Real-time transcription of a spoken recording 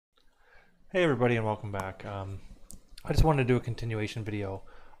Hey everybody and welcome back. I just wanted to do a continuation video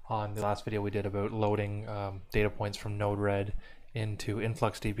on the last video we did about loading data points from Node-RED into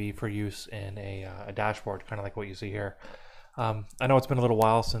InfluxDB for use in a dashboard, kind of like what you see here. I know it's been a little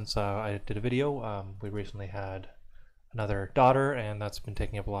while since I did a video. We recently had another daughter and that's been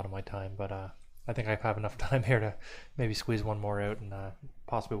taking up a lot of my time, but I think I have enough time here to maybe squeeze one more out and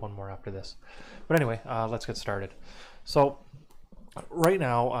possibly one more after this. But anyway, let's get started. So right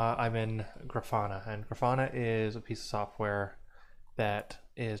now, I'm in Grafana, and Grafana is a piece of software that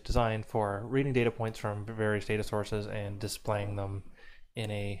is designed for reading data points from various data sources and displaying them in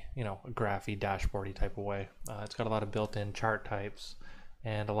a a graphy, dashboardy type of way. It's got a lot of built-in chart types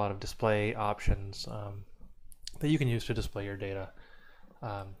and a lot of display options that you can use to display your data.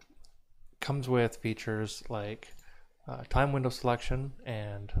 Comes with features like time window selection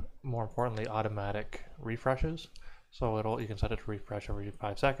and, more importantly, automatic refreshes. So you can set it to refresh every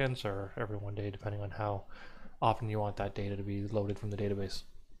 5 seconds or every 1 day, depending on how often you want that data to be loaded from the database.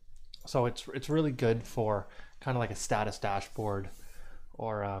 So it's really good for kind of like a status dashboard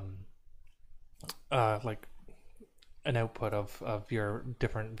or like an output of your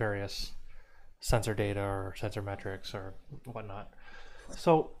different various sensor data or sensor metrics or whatnot.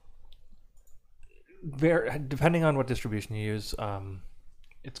 So depending on what distribution you use,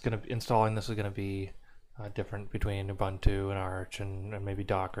 it's going to installing this is going to be different between Ubuntu and Arch and maybe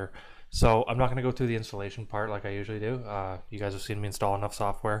Docker. So I'm not going to go through the installation part like I usually do. You guys have seen me install enough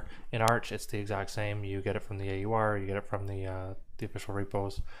software. In Arch, it's the exact same. You get it from the AUR, you get it from the official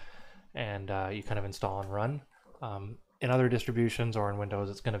repos, and you kind of install and run. In other distributions or in Windows,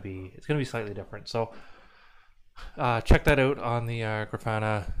 it's going to be slightly different. So check that out on the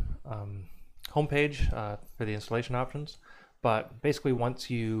Grafana homepage for the installation options. But basically,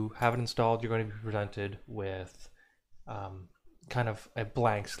 once you have it installed, you're going to be presented with kind of a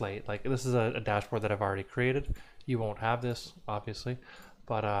blank slate. Like, this is a dashboard that I've already created. You won't have this, obviously,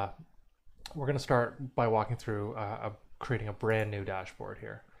 but we're going to start by walking through creating a brand new dashboard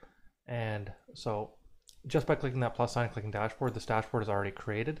here. And so just by clicking that plus sign and clicking dashboard, this dashboard is already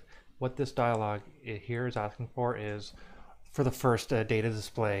created. What this dialog here is asking for is, for the first data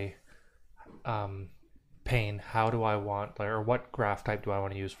display pane, how do I want, or what graph type do I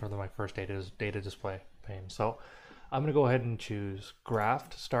want to use for my first data display pane? So I'm going to go ahead and choose graph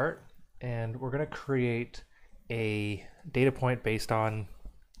to start, and we're going to create a data point based on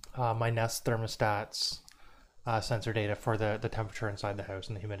my Nest thermostats sensor data for the temperature inside the house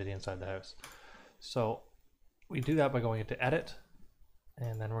and the humidity inside the house. So we do that by going into edit,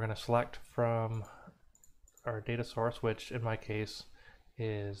 and then we're going to select from our data source, which in my case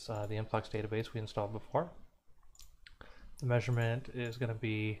is the influx database we installed before. The measurement is going to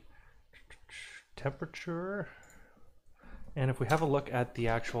be temperature, and if we have a look at the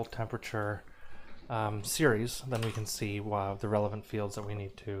actual temperature series, then we can see the relevant fields that we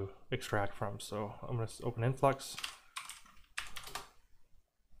need to extract from. So I'm going to open influx.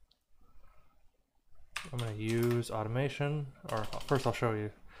 I'm going to use automation, or first I'll show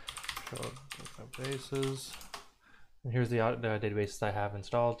you databases. And here's the databases I have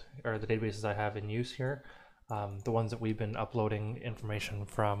installed, or the databases I have in use here. The ones that we've been uploading information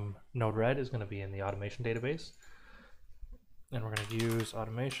from Node-RED is going to be in the automation database. And we're going to use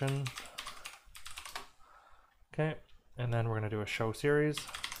automation. Okay, and then we're going to do a show series.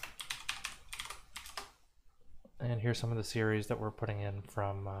 And here's some of the series that we're putting in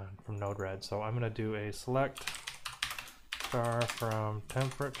from Node-RED. So I'm going to do a select star from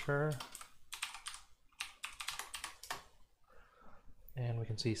temperature. And we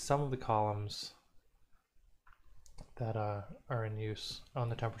can see some of the columns that are in use on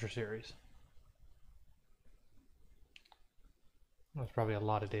the temperature series. There's probably a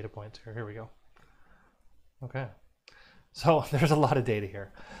lot of data points here. Here we go. Okay, so there's a lot of data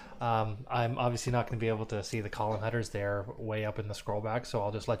here. I'm obviously not going to be able to see the column headers. They're way up in the scroll back, so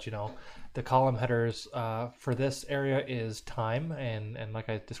I'll just let you know. The column headers for this area is time, and like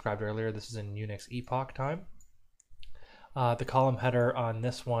I described earlier, this is in Unix epoch time. The column header on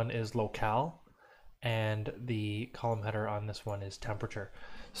this one is locale, and the column header on this one is temperature.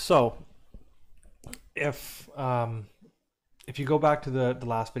 So if you go back to the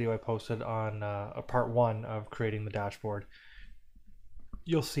last video I posted on part 1 of creating the dashboard,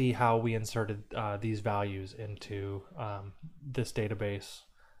 you'll see how we inserted these values into this database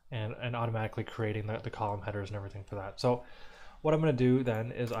and automatically creating the column headers and everything for that. So what I'm going to do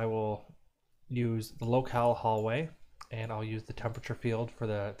then is I will use the locale hallway, and I'll use the temperature field for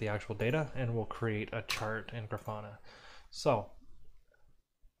the actual data, and we'll create a chart in Grafana. So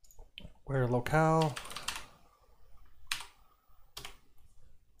where locale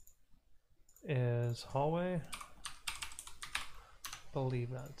is hallway. Believe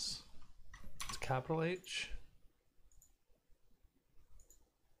it's capital H.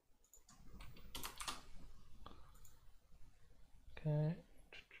 Okay.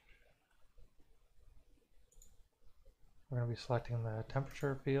 We're going to be selecting the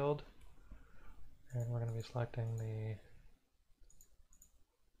temperature field, and we're going to be selecting the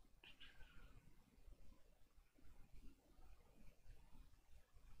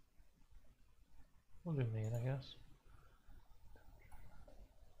we'll do mean, I guess.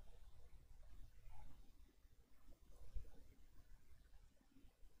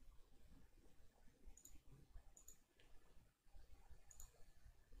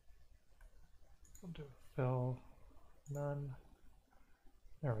 We'll do fill none.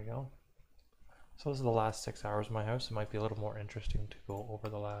 There we go. So this is the last 6 hours of my house. It might be a little more interesting to go over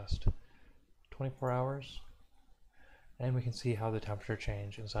the last 24 hours. And we can see how the temperature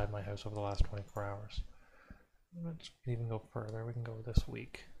changed inside my house over the last 24 hours. Let's even go further. We can go this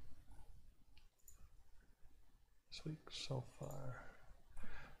week. This week so far.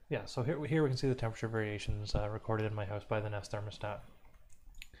 Yeah, so here we can see the temperature variations recorded in my house by the Nest thermostat.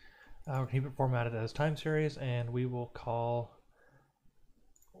 We're going to keep it formatted as time series, and we will call,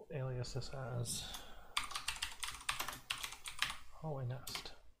 we'll alias this as hallway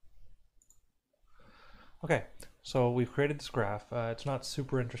nest. Okay, so we've created this graph. It's not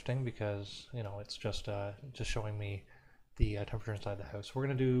super interesting because, you know, it's just showing me the temperature inside the house. We're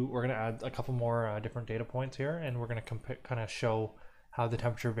gonna add a couple more different data points here, and we're gonna kind of show how the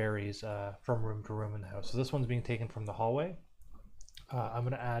temperature varies from room to room in the house. So this one's being taken from the hallway. I'm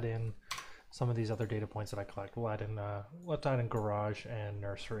going to add in some of these other data points that I collect. We'll add in, let's add in garage and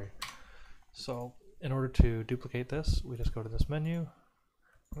nursery. So in order to duplicate this, we just go to this menu,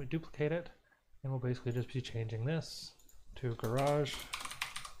 we duplicate it, and we'll basically just be changing this to garage,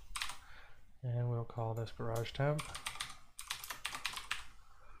 and we'll call this garage temp.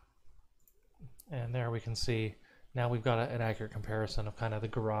 And there we can see now we've got an accurate comparison of kind of the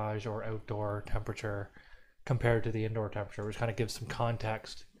garage or outdoor temperature compared to the indoor temperature, which kind of gives some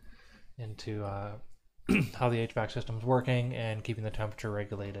context into how the HVAC system is working and keeping the temperature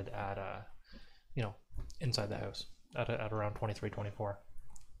regulated at you know, inside the house at around 23, 24.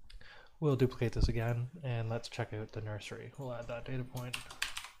 We'll duplicate this again, and let's check out the nursery. We'll add that data point.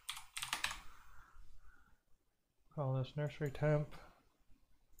 Call this nursery temp.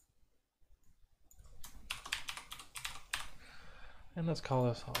 And let's call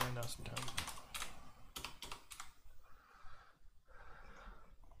this hallway nest temp.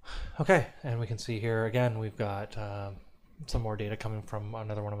 Okay, and we can see here again we've got some more data coming from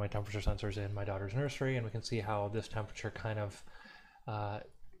another one of my temperature sensors in my daughter's nursery, and we can see how this temperature kind of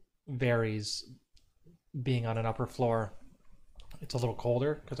varies. Being on an upper floor, it's a little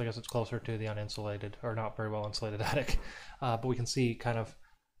colder because I guess it's closer to the uninsulated or not very well insulated attic, but we can see kind of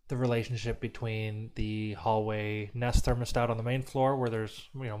the relationship between the hallway Nest thermostat on the main floor, where there's,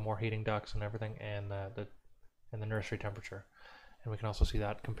 you know, more heating ducts and everything, and the nursery temperature. And we can also see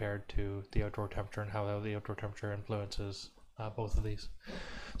that compared to the outdoor temperature and how the outdoor temperature influences both of these.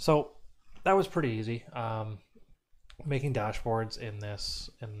 So that was pretty easy. Making dashboards in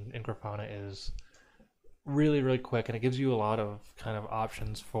Grafana is really, really quick, and it gives you a lot of kind of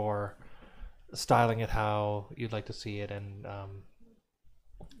options for styling it how you'd like to see it, and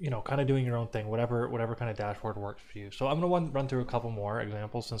you know, kind of doing your own thing, whatever kind of dashboard works for you. So I'm going to run through a couple more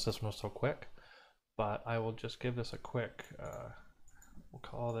examples since this one was so quick, but I will just give this a quick I'll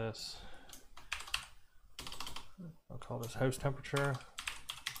call this house temperature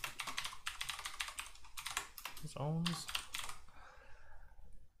zones,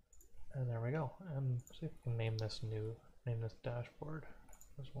 and there we go. And see if we can name this dashboard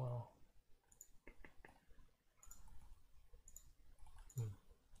as well.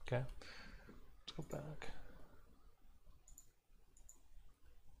 Okay, let's go back.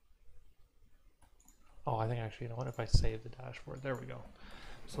 Oh, I think actually, you know what, if I save the dashboard, there we go.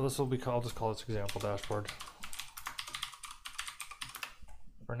 So this will be called, I'll just call this example dashboard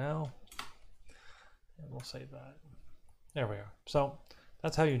for now, and we'll save that. There we are. So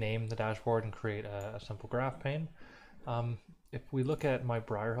that's how you name the dashboard and create a simple graph pane. If we look at my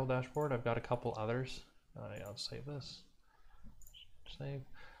Briar Hill dashboard, I've got a couple others. Yeah, I'll save this. Save.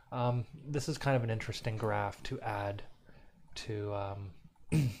 This is kind of an interesting graph to add to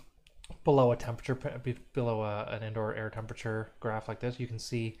below a temperature, below an indoor air temperature graph like this. You can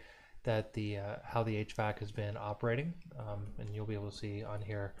see that the how the HVAC has been operating, and you'll be able to see on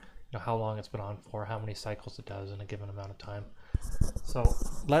here, you know, how long it's been on for, how many cycles it does in a given amount of time. So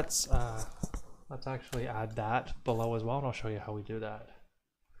let's actually add that below as well, and I'll show you how we do that.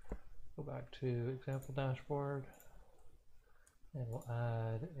 go back to example dashboard, and we'll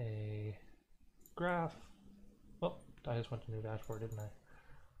add a graph. Oh, I just went to new dashboard, didn't I?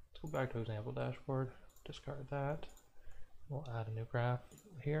 Let's go back to example dashboard, discard that. We'll add a new graph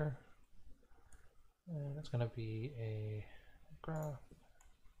here, and it's going to be a graph.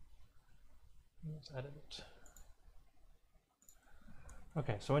 Let's edit it.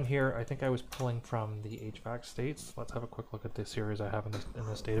 Okay, so in here, I think I was pulling from the HVAC states. Let's have a quick look at the series I have in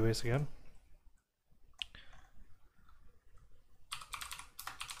this database again.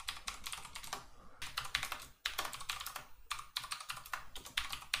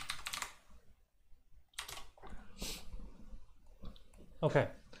 Okay,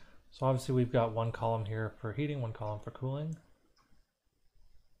 so obviously we've got one column here for heating, one column for cooling,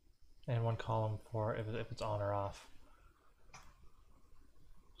 and one column for if it's on or off.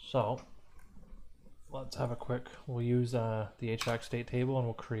 So let's have a quick, we'll use the HVAC state table and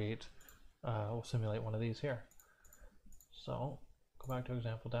we'll create, we'll simulate one of these here. So go back to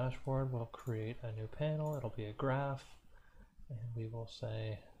example dashboard, we'll create a new panel, it'll be a graph, and we will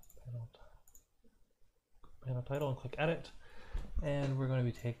say panel title and click edit. And we're going to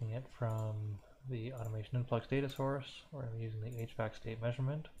be taking it from the automation influx data source. We're going to be using the HVAC state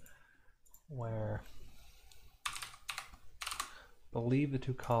measurement, where I believe the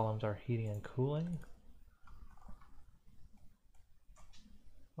two columns are heating and cooling.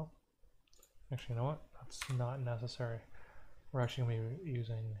 Oh, actually, you know what? That's not necessary. We're actually going to be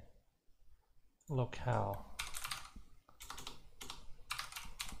using locale.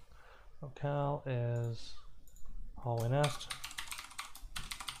 Locale is hallway nest.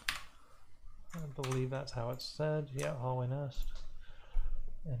 I believe that's how it's said. Yeah, hallway nest.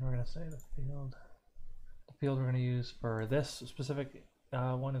 And we're going to say the field. The field we're going to use for this specific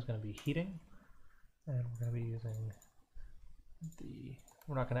one is going to be heating. And we're going to be using the,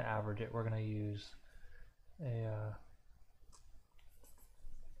 we're not going to average it, we're going to use a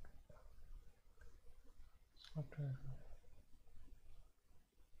selector.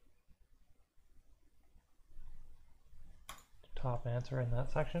 Top answer in that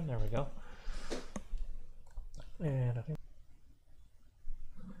section. There we go. And I think,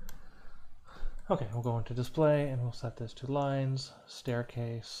 okay, we'll go into display and we'll set this to lines,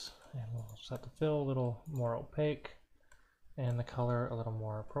 staircase, and we'll set the fill a little more opaque and the color a little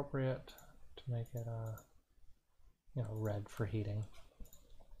more appropriate to make it, you know, red for heating.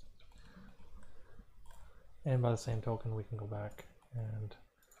 And by the same token, we can go back and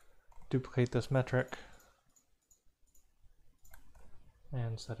duplicate this metric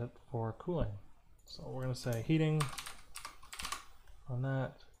and set it for cooling. So we're going to say heating on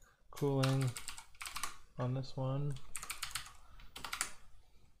that, cooling on this one.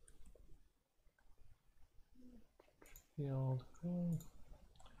 Field cooling.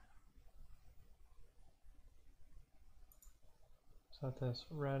 Set this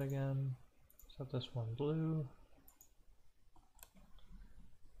red again, set this one blue.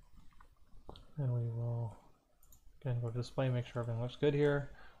 And we will again go to display, make sure everything looks good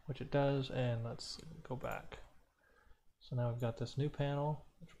here, which it does, and let's go back. So now we've got this new panel,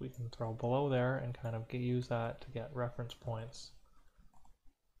 which we can throw below there and kind of use that to get reference points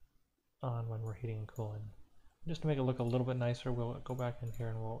on when we're heating and cooling. Just to make it look a little bit nicer, we'll go back in here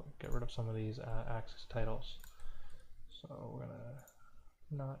and we'll get rid of some of these axis titles. So we're gonna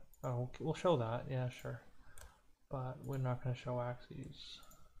not, oh, we'll show that, yeah, sure, but we're not going to show axes.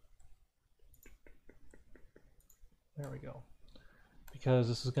 There we go. Because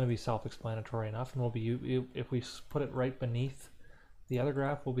this is going to be self-explanatory enough, and we'll be, if we put it right beneath the other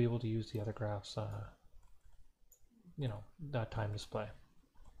graph, we'll be able to use the other graph's, you know, that time display.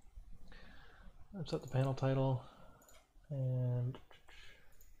 I've set the panel title and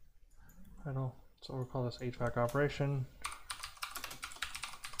title. So we'll call this HVAC operation.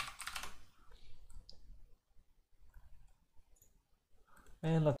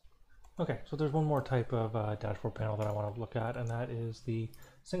 And let's. Okay, so there's one more type of dashboard panel that I want to look at, and that is the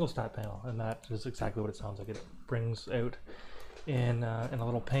single stat panel, and that is exactly what it sounds like. It brings out in a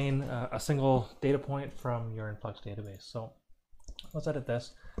little pane a single data point from your influx database. So let's edit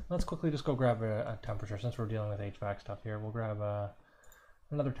this. Let's quickly just go grab a temperature. Since we're dealing with HVAC stuff here, we'll grab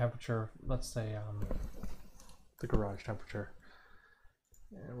another temperature. Let's say the garage temperature,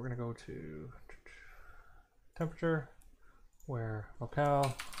 and we're going to go to temperature, where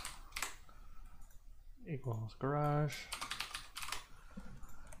locale equals garage.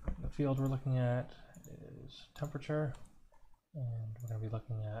 The field we're looking at is temperature, and we're going to be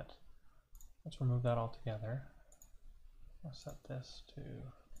looking at, let's remove that altogether. I'll set this to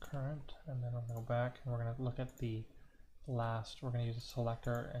current, and then I'm going to go back and we're going to look at the last, we're going to use a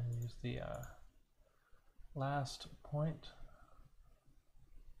selector and use the last point.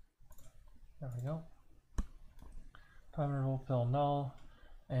 There we go. Time interval fill null.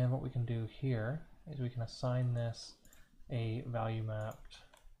 And what we can do here is we can assign this a value mapped,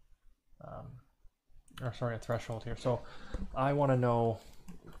 a threshold here. So I want to know,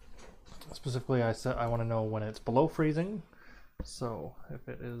 specifically I want to know when it's below freezing. So if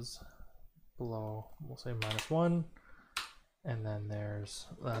it is below, we'll say -1. And then there's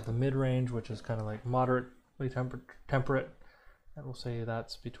the mid-range, which is kind of like moderately temperate. And we'll say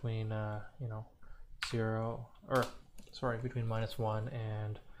that's between, between -1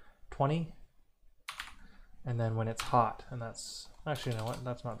 and 20. And then when it's hot, and that's, actually, you know what,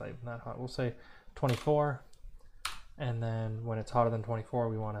 that's not even that hot. We'll say 24. And then when it's hotter than 24,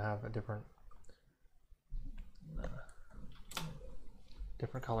 we want to have a different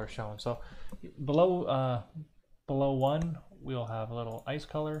color shown. So below 1, we'll have a little ice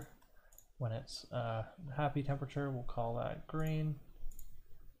color. When it's happy temperature, we'll call that green.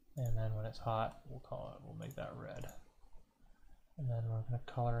 And then when it's hot, we'll make that red. And then we're going to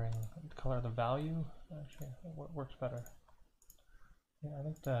color the value. Actually, what works better? Yeah, I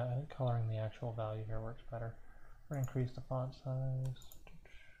think coloring the actual value here works better. We're going to increase the font size.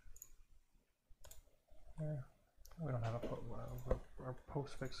 There. We don't have our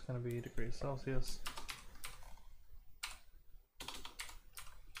postfix is going to be degrees Celsius.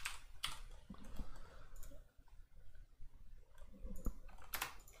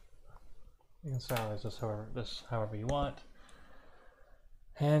 You can stylize this however you want.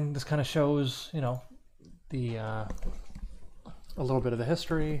 And this kind of shows, the a little bit of the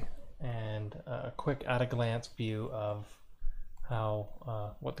history and a quick at-a-glance view of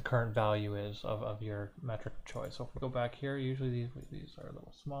how what the current value is of your metric of choice. So if we go back here, usually these are a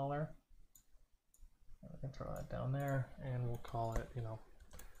little smaller. We can throw that down there, and we'll call it,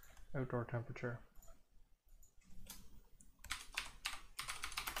 outdoor temperature.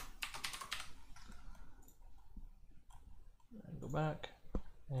 And go back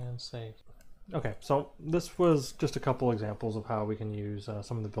and save. Okay, so this was just a couple examples of how we can use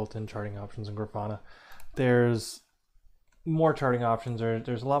some of the built-in charting options in Grafana. There's more charting options.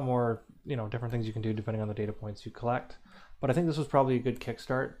 There's a lot more, different things you can do depending on the data points you collect. But I think this was probably a good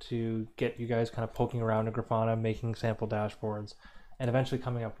kickstart to get you guys kind of poking around in Grafana, making sample dashboards, and eventually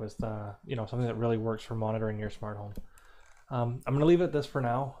coming up with, something that really works for monitoring your smart home. I'm going to leave it at this for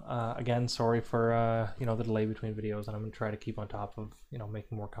now. Again, sorry for the delay between videos, and I'm going to try to keep on top of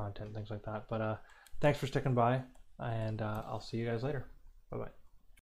making more content and things like that. But thanks for sticking by, and I'll see you guys later. Bye bye.